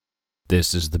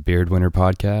This is the Beard Winter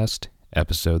Podcast,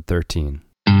 episode 13.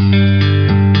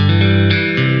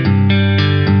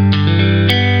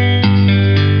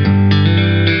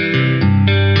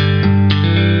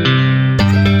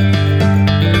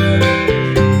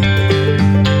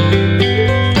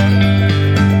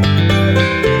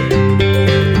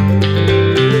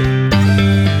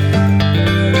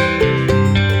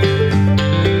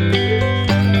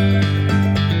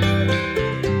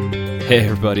 Hey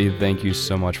everybody, thank you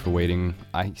so much for waiting.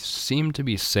 I seem to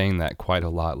be saying that quite a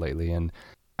lot lately, and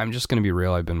I'm just going to be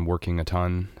real. I've been working a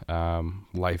ton.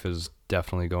 Life is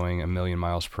definitely going a million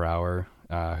miles per hour.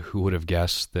 Who would have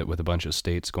guessed that with a bunch of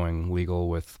states going legal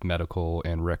with medical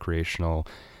and recreational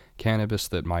cannabis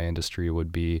that my industry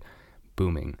would be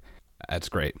booming? That's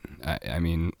great. I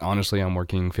mean, honestly, I'm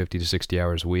working 50 to 60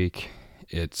 hours a week.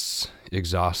 It's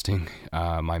exhausting.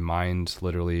 My mind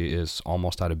literally is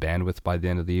almost out of bandwidth by the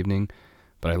end of the evening,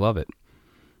 but I love it.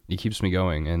 It keeps me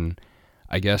going, and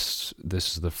I guess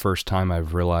this is the first time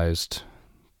I've realized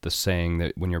the saying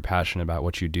that when you're passionate about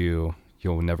what you do,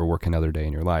 you'll never work another day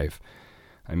in your life.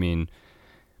 I mean,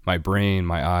 my brain,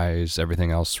 my eyes,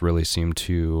 everything else really seem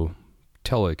to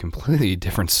tell a completely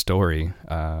different story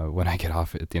when I get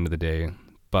off at the end of the day,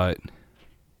 but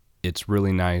it's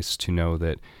really nice to know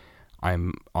that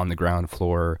I'm on the ground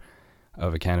floor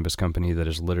of a cannabis company that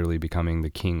is literally becoming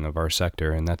the king of our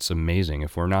sector, and that's amazing.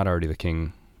 If we're not already the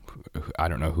king, I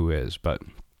don't know who is, but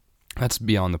that's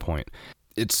beyond the point.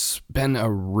 It's been a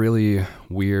really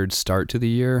weird start to the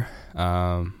year.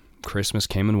 Christmas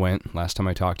came and went. Last time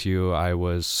I talked to you, I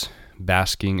was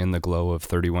basking in the glow of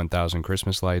 31,000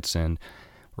 Christmas lights, and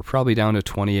we're probably down to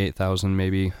 28,000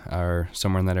 maybe, or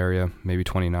somewhere in that area, maybe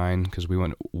 29, because we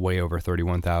went way over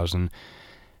 31,000.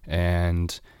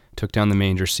 And took down the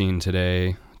manger scene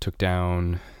today, took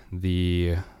down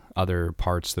the other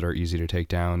parts that are easy to take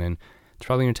down, and it's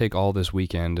probably going to take all this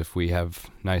weekend if we have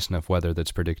nice enough weather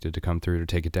that's predicted to come through to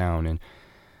take it down. And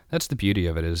that's the beauty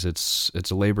of it, is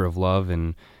it's a labor of love,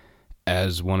 and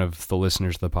as one of the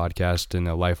listeners of the podcast and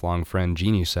a lifelong friend,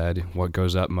 Jeannie, said, what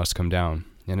goes up must come down,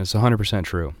 and it's 100%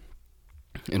 true.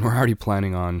 And we're already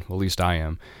planning on, well, at least I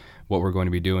am, what we're going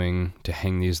to be doing to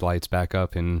hang these lights back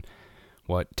up in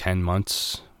 10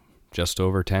 months, just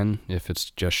over 10, if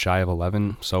it's just shy of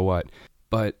 11, so what?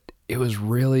 But it was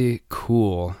really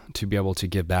cool to be able to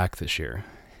give back this year.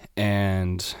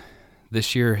 And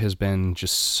this year has been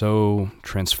just so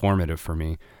transformative for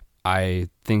me. I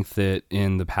think that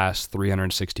in the past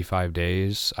 365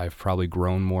 days, I've probably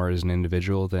grown more as an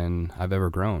individual than I've ever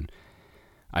grown.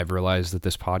 I've realized that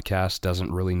this podcast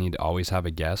doesn't really need to always have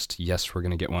a guest. Yes, we're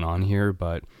going to get one on here,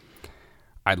 but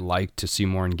I'd like to see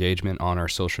more engagement on our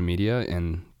social media,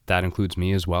 and that includes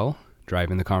me as well,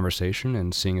 driving the conversation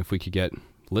and seeing if we could get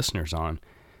listeners on.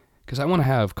 Because I want to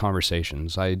have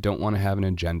conversations. I don't want to have an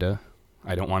agenda.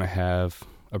 I don't want to have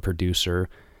a producer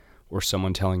or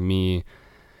someone telling me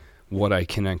what I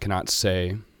can and cannot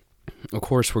say. Of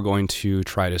course, we're going to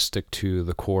try to stick to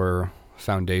the core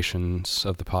foundations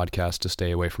of the podcast to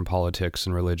stay away from politics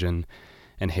and religion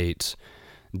and hate.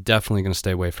 Definitely going to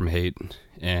stay away from hate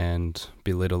and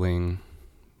belittling,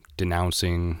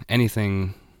 denouncing,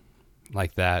 anything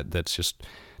like that's just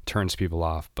turns people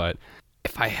off. But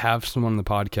if I have someone on the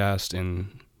podcast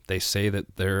and they say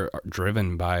that they're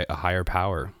driven by a higher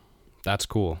power, that's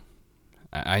cool.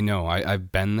 I know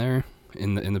I've been there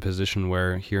in the position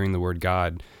where hearing the word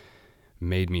God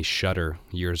made me shudder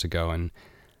years ago, and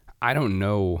I don't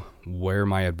know where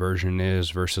my aversion is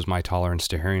versus my tolerance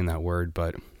to hearing that word,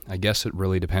 but I guess it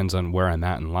really depends on where I'm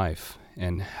at in life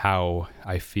and how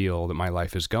I feel that my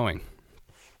life is going.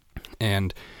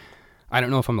 And I don't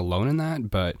know if I'm alone in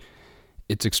that, but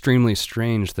it's extremely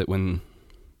strange that when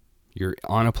you're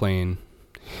on a plane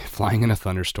flying in a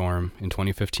thunderstorm in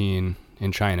 2015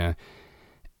 in China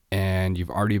and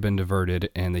you've already been diverted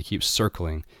and they keep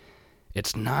circling,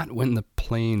 it's not when the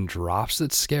plane drops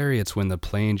that's scary, it's when the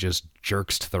plane just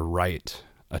jerks to the right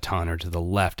a ton or to the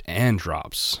left and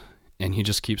drops. And he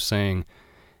just keeps saying,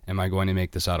 am I going to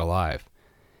make this out alive?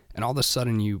 And all of a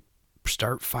sudden you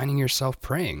start finding yourself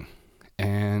praying.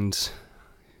 And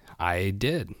I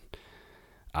did.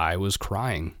 I was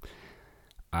crying.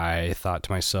 I thought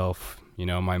to myself,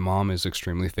 my mom is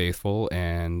extremely faithful,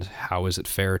 and how is it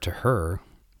fair to her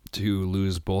to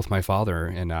lose both my father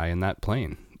and I in that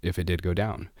plane if it did go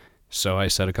down? So I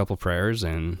said a couple prayers,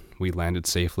 and we landed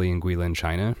safely in Guilin,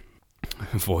 China,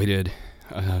 avoided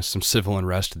some civil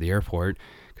unrest at the airport,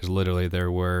 because literally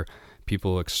there were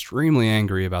people extremely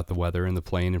angry about the weather in the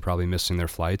plane and probably missing their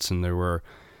flights, and there were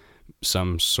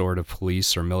some sort of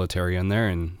police or military in there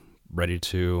and ready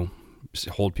to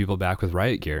hold people back with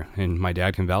riot gear. And my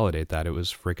dad can validate that. It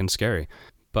was freaking scary.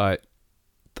 But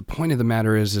the point of the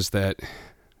matter is that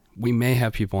we may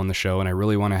have people on the show, and I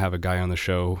really want to have a guy on the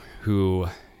show who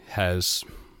has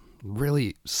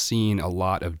really seen a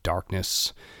lot of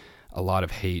darkness, a lot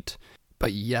of hate,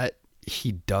 but yet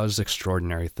he does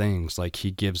extraordinary things. Like,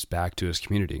 he gives back to his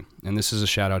community. And this is a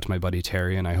shout out to my buddy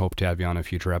Terry, and I hope to have you on a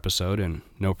future episode, and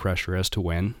no pressure as to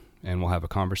when, and we'll have a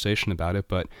conversation about it.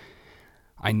 But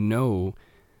I know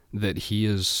that he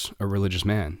is a religious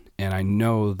man, and I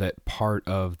know that part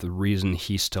of the reason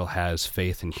he still has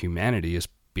faith in humanity is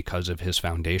because of his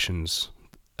foundations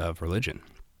of religion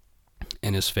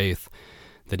and his faith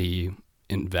that he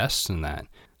invests in that.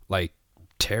 Like,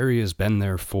 Terry has been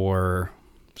there for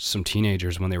some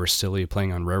teenagers when they were silly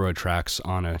playing on railroad tracks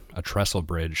on a trestle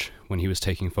bridge, when he was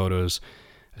taking photos,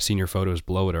 senior photos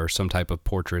below it, or some type of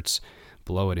portraits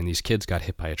below it, and these kids got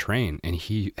hit by a train, and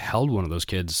he held one of those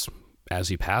kids as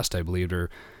he passed, I believe, or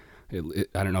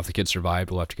I don't know if the kid survived.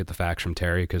 We'll have to get the facts from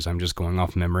Terry, because I'm just going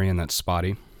off memory and that's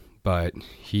spotty. But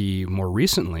he more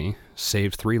recently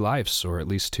saved 3 lives, or at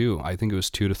least 2. I think it was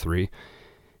 2 to 3.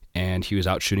 And he was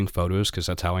out shooting photos, because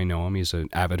that's how I know him. He's an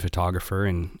avid photographer,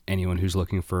 and anyone who's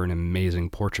looking for an amazing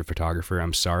portrait photographer,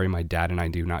 I'm sorry, my dad and I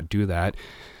do not do that.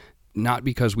 Not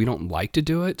because we don't like to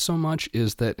do it so much,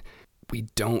 is that we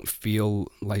don't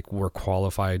feel like we're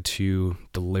qualified to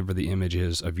deliver the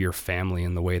images of your family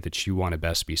in the way that you want to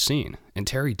best be seen. And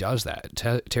Terry does that.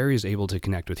 Terry is able to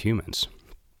connect with humans.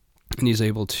 And he's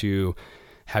able to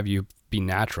have you be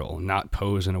natural, not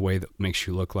pose in a way that makes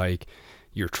you look like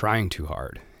you're trying too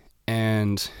hard.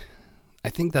 And I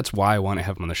think that's why I want to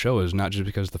have him on the show, is not just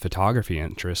because of the photography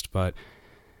interest, but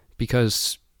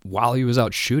because while he was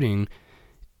out shooting,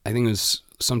 I think it was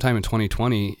sometime in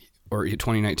 2020 or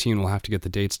 2019, we'll have to get the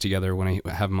dates together when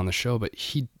I have him on the show, but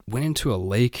he went into a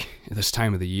lake at this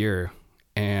time of the year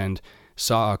and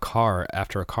saw a car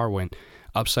after a car went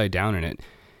upside down in it,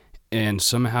 and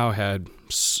somehow had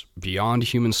beyond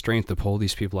human strength to pull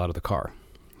these people out of the car.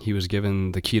 He was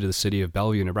given the key to the city of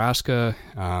Bellevue, Nebraska.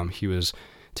 He was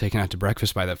taken out to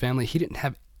breakfast by that family. He didn't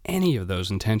have any of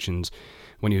those intentions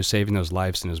when he was saving those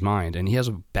lives in his mind. And he has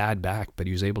a bad back, but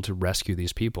he was able to rescue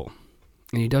these people.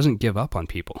 And he doesn't give up on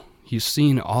people. He's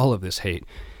seen all of this hate,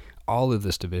 all of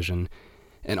this division,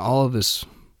 and all of this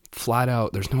flat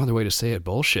out, there's no other way to say it,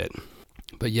 bullshit.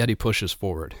 But yet he pushes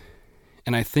forward.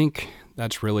 And I think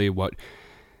that's really what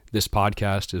this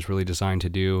podcast is really designed to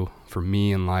do for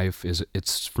me in life, is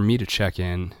it's for me to check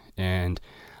in. And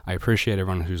I appreciate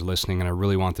everyone who's listening, and I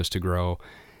really want this to grow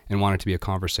and want it to be a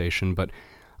conversation, but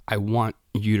I want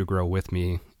you to grow with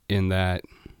me in that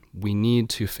we need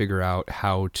to figure out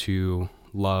how to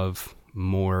love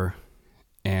more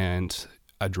and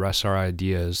address our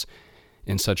ideas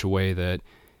in such a way that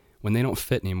when they don't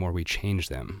fit anymore, we change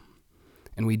them.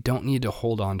 And we don't need to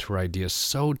hold on to our ideas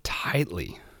so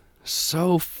tightly,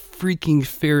 so freaking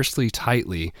fiercely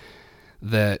tightly,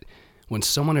 that when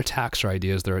someone attacks our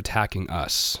ideas, they're attacking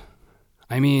us.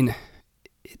 I mean,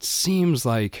 it seems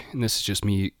like, and this is just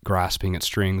me grasping at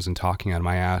strings and talking out of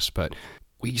my ass, but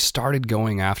we started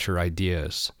going after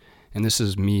ideas. And this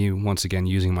is me, once again,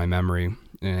 using my memory,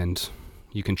 and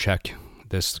you can check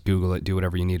this, Google it, do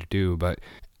whatever you need to do. But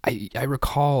I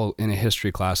recall in a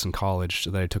history class in college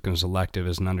that I took as elective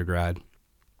as an undergrad,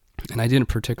 and I didn't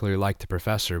particularly like the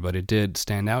professor, but it did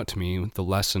stand out to me, the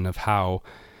lesson of how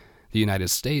the United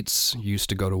States used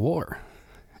to go to war.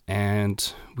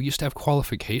 And we used to have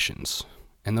qualifications.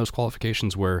 And those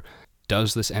qualifications were,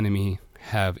 does this enemy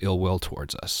have ill will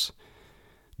towards us?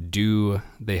 Do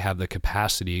they have the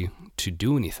capacity to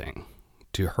do anything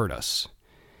to hurt us?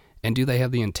 And do they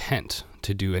have the intent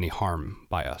to do any harm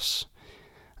by us?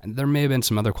 And there may have been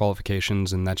some other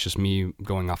qualifications, and that's just me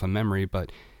going off of memory,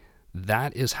 but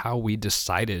that is how we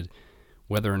decided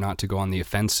whether or not to go on the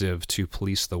offensive to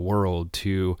police the world,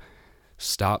 to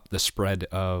stop the spread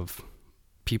of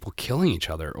people killing each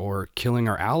other or killing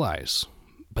our allies.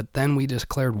 But then we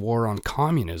declared war on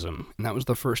communism, and that was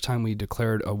the first time we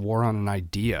declared a war on an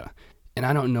idea. And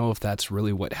I don't know if that's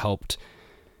really what helped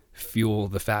fuel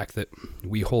the fact that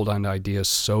we hold on to ideas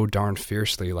so darn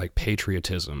fiercely, like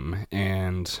patriotism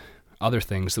and other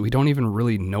things, that we don't even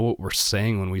really know what we're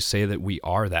saying when we say that we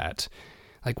are that.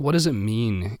 Like, what does it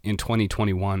mean in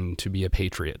 2021 to be a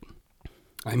patriot?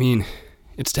 I mean,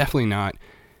 it's definitely not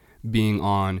being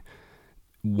on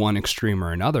one extreme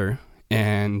or another.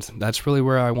 And that's really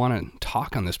where I want to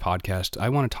talk on this podcast. I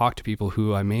want to talk to people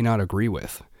who I may not agree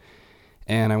with.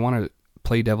 And I want to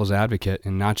play devil's advocate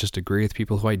and not just agree with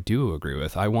people who I do agree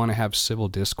with. I want to have civil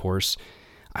discourse.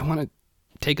 I want to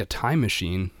take a time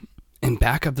machine and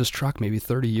back up this truck maybe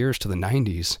 30 years to the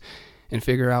 90s and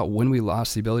figure out when we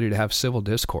lost the ability to have civil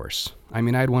discourse. I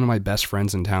mean, I had one of my best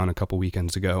friends in town a couple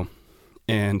weekends ago,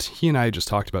 and he and I just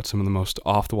talked about some of the most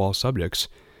off-the-wall subjects,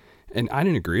 and I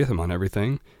didn't agree with him on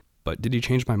everything, but did he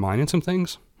change my mind on some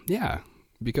things? Yeah,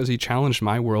 because he challenged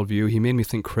my worldview. He made me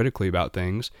think critically about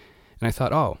things, and I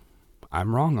thought, oh,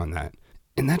 I'm wrong on that.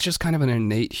 And that's just kind of an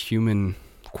innate human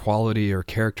quality or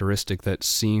characteristic that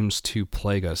seems to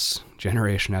plague us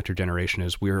generation after generation,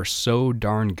 is we are so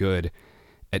darn good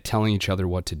at telling each other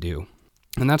what to do.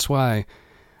 And that's why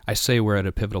I say we're at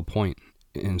a pivotal point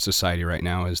in society right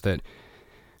now, is that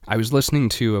I was listening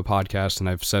to a podcast, and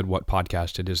I've said what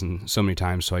podcast it is in so many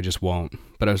times, so I just won't.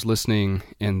 But I was listening,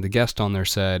 and the guest on there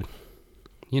said,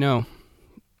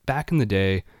 back in the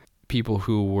day, people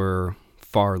who were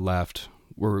far left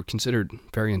were considered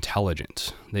very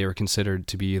intelligent. They were considered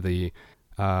to be the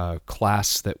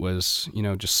class that was,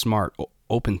 just smart,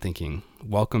 open thinking,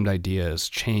 welcomed ideas,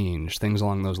 change, things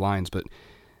along those lines. But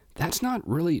that's not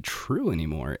really true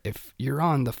anymore. If you're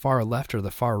on the far left or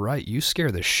the far right, you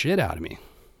scare the shit out of me.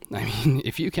 I mean,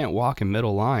 if you can't walk a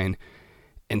middle line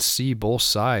and see both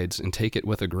sides and take it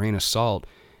with a grain of salt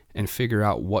and figure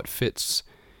out what fits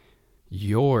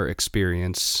your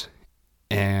experience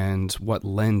and what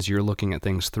lens you're looking at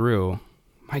things through,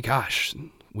 my gosh,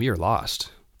 we are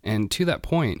lost. And to that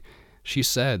point, she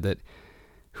said that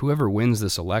whoever wins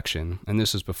this election, and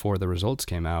this is before the results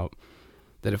came out,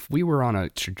 that if we were on a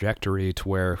trajectory to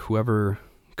where whoever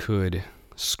could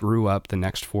screw up the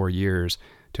next 4 years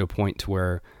to a point to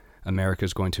where America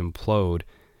is going to implode,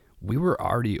 we were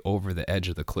already over the edge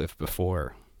of the cliff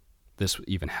before this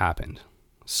even happened.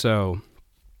 So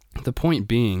the point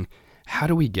being, how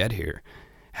do we get here?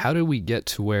 How do we get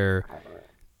to where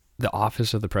the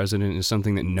office of the president is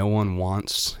something that no one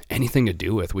wants anything to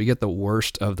do with? We get the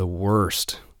worst of the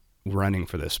worst running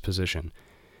for this position.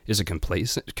 Is it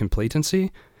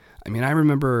complacency? I mean, I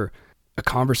remember a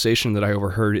conversation that I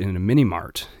overheard in a mini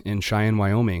mart in Cheyenne,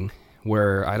 Wyoming,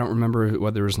 where I don't remember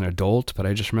whether it was an adult, but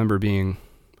I just remember being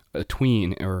a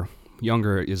tween or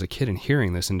younger as a kid and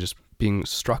hearing this and just being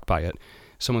struck by it.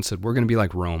 Someone said, we're going to be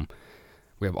like Rome.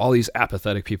 We have all these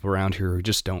apathetic people around here who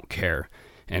just don't care,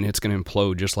 and it's going to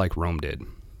implode just like Rome did.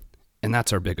 And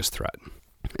that's our biggest threat.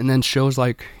 And then shows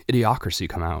like Idiocracy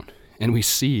come out, and we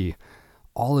see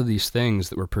all of these things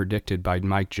that were predicted by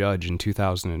Mike Judge in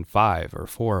 2005 or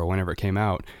 4 or whenever it came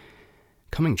out,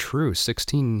 coming true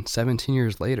 16, 17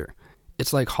 years later.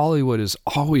 It's like Hollywood has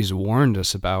always warned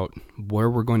us about where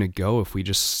we're going to go if we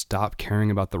just stop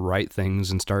caring about the right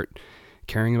things and start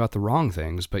caring about the wrong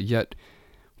things, but yet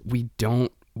we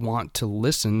don't want to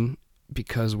listen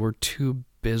because we're too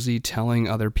busy telling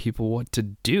other people what to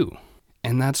do.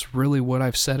 And that's really what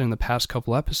I've said in the past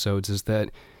couple episodes, is that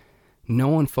no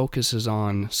one focuses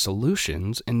on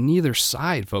solutions, and neither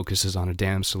side focuses on a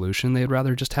damn solution. They'd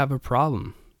rather just have a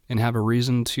problem and have a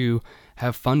reason to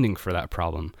have funding for that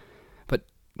problem. But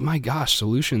my gosh,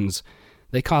 solutions,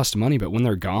 they cost money, but when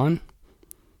they're gone,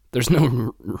 there's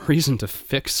no reason to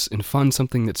fix and fund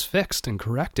something that's fixed and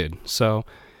corrected. So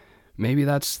maybe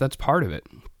that's part of it.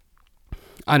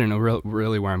 I don't know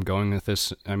really where I'm going with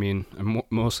this. I mean, I'm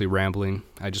mostly rambling.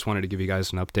 I just wanted to give you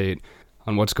guys an update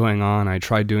on what's going on. I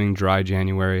tried doing dry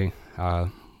January.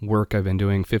 Work, I've been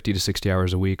doing 50 to 60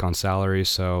 hours a week on salary,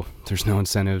 so there's no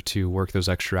incentive to work those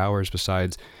extra hours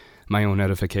besides my own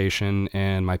edification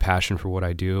and my passion for what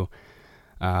I do.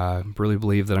 Really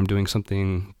believe that I'm doing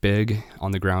something big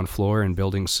on the ground floor and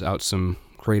building out some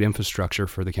great infrastructure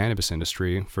for the cannabis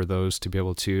industry, for those to be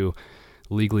able to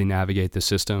legally navigate the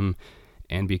system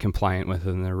and be compliant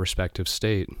within their respective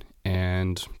state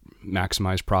and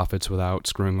maximize profits without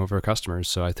screwing over customers.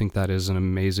 So I think that is an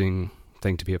amazing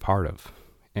thing to be a part of.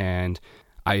 And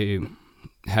I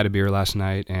had a beer last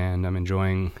night, and I'm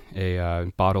enjoying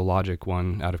a Bottle Logic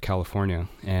one out of California.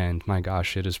 And my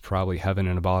gosh, it is probably heaven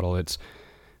in a bottle. It's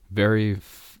very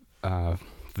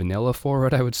vanilla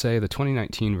forward, I would say. The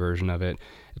 2019 version of it,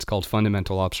 it's called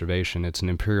Fundamental Observation. It's an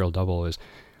Imperial Double, is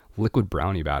liquid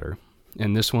brownie batter.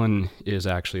 And this one is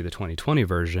actually the 2020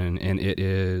 version, and it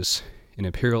is an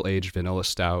Imperial aged vanilla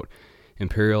stout,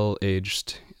 Imperial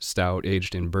aged stout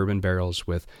aged in bourbon barrels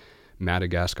with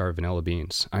Madagascar vanilla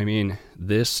beans. I mean,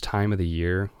 this time of the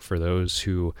year, for those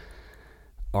who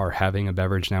are having a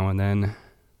beverage now and then,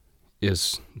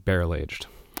 is barrel aged.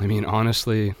 I mean,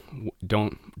 honestly,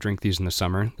 don't drink these in the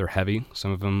summer. They're heavy.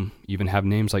 Some of them even have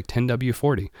names like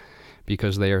 10W40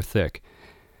 because they are thick,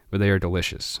 but they are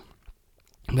delicious.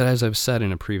 But as I've said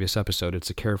in a previous episode, it's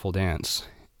a careful dance.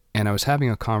 And I was having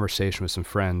a conversation with some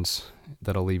friends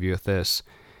that I'll leave you with this,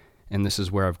 and this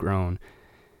is where I've grown,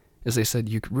 is they said,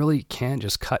 you really can't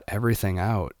just cut everything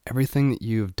out. Everything that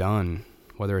you've done,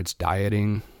 whether it's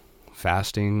dieting,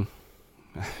 fasting,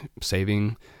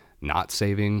 saving, not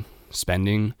saving,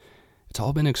 spending, it's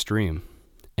all been extreme.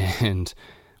 And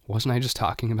wasn't I just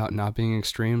talking about not being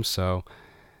extreme? So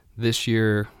this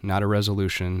year, not a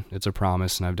resolution, it's a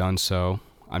promise, and I've done so.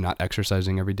 I'm not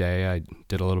exercising every day. I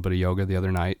did a little bit of yoga the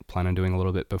other night, plan on doing a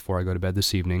little bit before I go to bed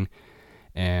this evening,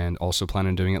 and also plan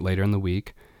on doing it later in the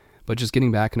week. But just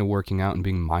getting back into working out and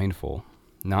being mindful,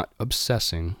 not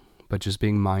obsessing, but just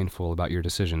being mindful about your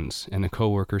decisions. And a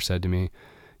coworker said to me,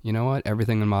 you know what,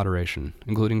 everything in moderation,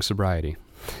 including sobriety.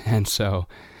 And so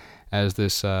as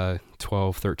this 12,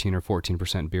 13, or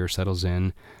 14% beer settles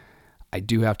in, I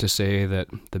do have to say that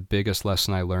the biggest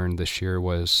lesson I learned this year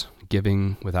was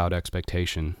giving without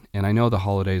expectation. And I know the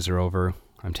holidays are over.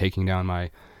 I'm taking down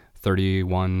my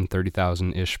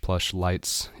 30,000-ish plus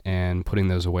lights and putting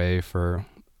those away for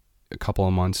a couple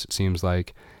of months, it seems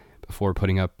like, before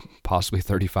putting up possibly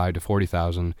 35 to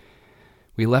 40,000.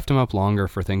 We left them up longer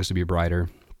for things to be brighter.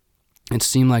 It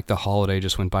seemed like the holiday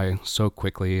just went by so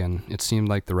quickly, and it seemed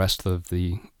like the rest of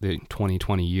the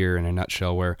 2020 year in a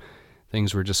nutshell, where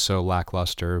things were just so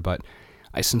lackluster. But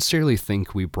I sincerely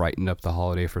think we brightened up the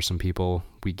holiday for some people.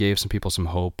 We gave some people some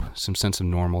hope, some sense of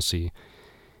normalcy.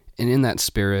 And in that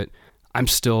spirit, I'm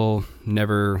still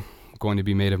never going to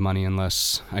be made of money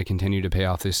unless I continue to pay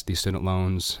off these student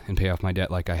loans and pay off my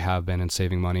debt like I have been and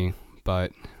saving money.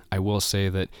 But I will say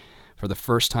that for the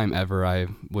first time ever, I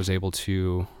was able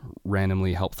to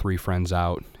randomly help 3 friends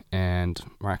out,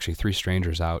 or actually 3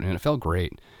 strangers out, and it felt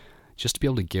great just to be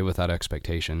able to give without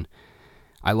expectation.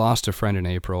 I lost a friend in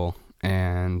April,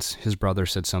 and his brother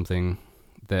said something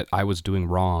that I was doing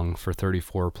wrong for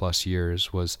 34 plus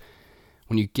years was,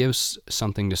 when you give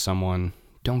something to someone,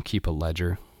 don't keep a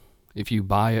ledger. If you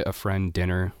buy a friend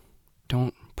dinner,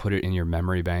 don't put it in your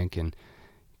memory bank and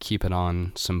keep it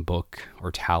on some book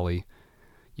or tally.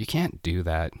 You can't do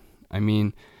that. I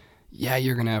mean, yeah,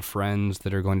 you're going to have friends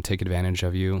that are going to take advantage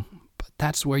of you, but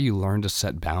that's where you learn to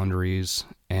set boundaries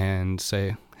and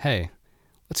say, hey,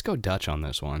 let's go Dutch on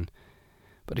this one.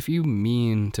 But if you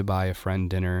mean to buy a friend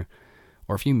dinner,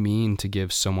 or if you mean to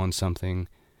give someone something,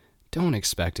 don't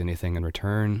expect anything in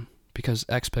return, because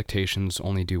expectations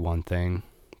only do one thing.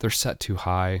 They're set too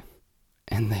high,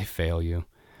 and they fail you.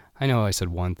 I know I said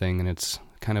one thing, and it's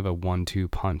kind of a 1-2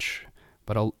 punch,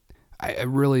 but I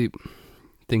really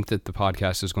think that the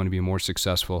podcast is going to be more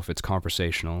successful if it's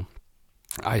conversational.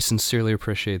 I sincerely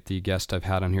appreciate the guests I've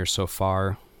had on here so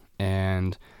far,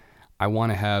 and I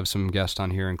want to have some guests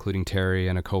on here, including Terry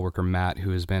and a coworker, Matt,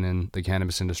 who has been in the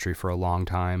cannabis industry for a long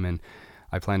time, and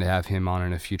I plan to have him on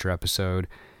in a future episode.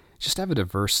 Just have a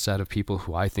diverse set of people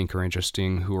who I think are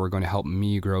interesting, who are going to help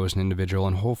me grow as an individual,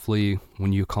 and hopefully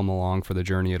when you come along for the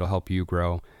journey, it'll help you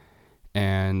grow.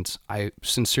 And I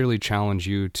sincerely challenge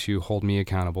you to hold me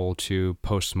accountable to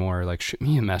post more. Like, shoot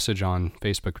me a message on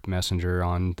Facebook Messenger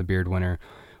on The Beard Winner,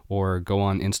 or go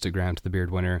on Instagram to The Beard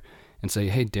Winner and say,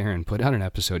 hey, Darren, put out an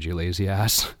episode, you lazy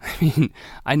ass. I mean,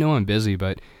 I know I'm busy,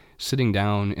 but sitting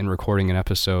down and recording an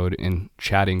episode and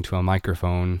chatting to a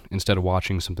microphone instead of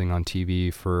watching something on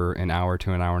TV for an hour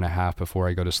to an hour and a half before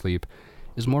I go to sleep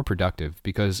is more productive,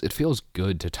 because it feels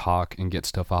good to talk and get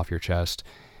stuff off your chest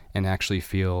and actually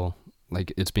feel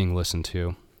like it's being listened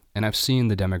to. And I've seen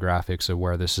the demographics of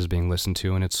where this is being listened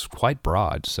to, and it's quite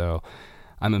broad, so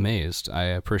I'm amazed. I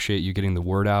appreciate you getting the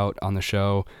word out on the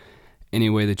show. Any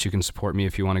way that you can support me,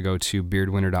 if you want to go to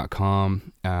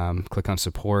beardwinner.com, click on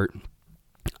support.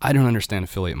 I don't understand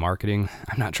affiliate marketing.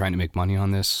 I'm not trying to make money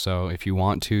on this, so if you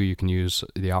want to, you can use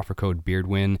the offer code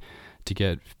BEARDWIN to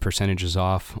get percentages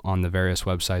off on the various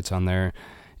websites on there.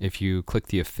 If you click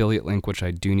the affiliate link, which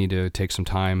I do need to take some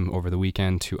time over the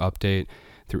weekend to update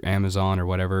through Amazon or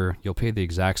whatever, you'll pay the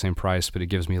exact same price, but it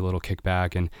gives me a little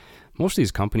kickback. And most of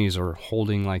these companies are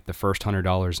holding like the first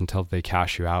 $100 until they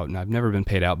cash you out. And I've never been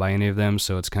paid out by any of them,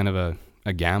 so it's kind of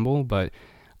a gamble. But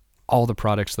all the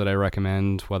products that I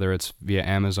recommend, whether it's via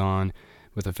Amazon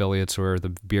with affiliates or the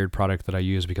beard product that I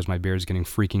use because my beard's getting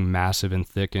freaking massive and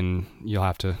thick, and you'll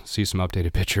have to see some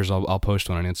updated pictures. I'll post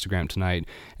one on Instagram tonight,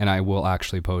 and I will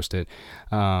actually post it.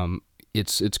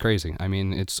 It's crazy. I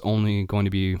mean, it's only going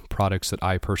to be products that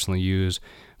I personally use,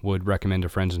 would recommend to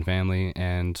friends and family,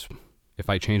 and if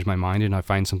I change my mind and I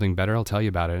find something better, I'll tell you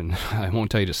about it, and I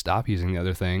won't tell you to stop using the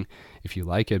other thing if you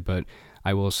like it, but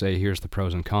I will say here's the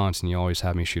pros and cons, and you always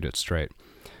have me shoot it straight.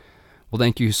 Well,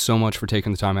 thank you so much for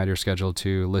taking the time out of your schedule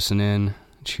to listen in.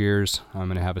 Cheers. I'm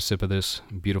going to have a sip of this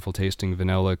beautiful tasting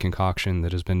vanilla concoction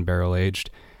that has been barrel aged,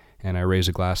 and I raise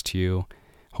a glass to you,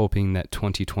 hoping that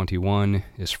 2021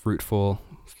 is fruitful,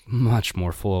 much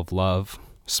more full of love,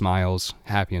 smiles,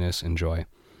 happiness, and joy.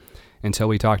 Until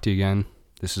we talk to you again,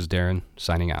 This is Darren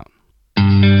signing out.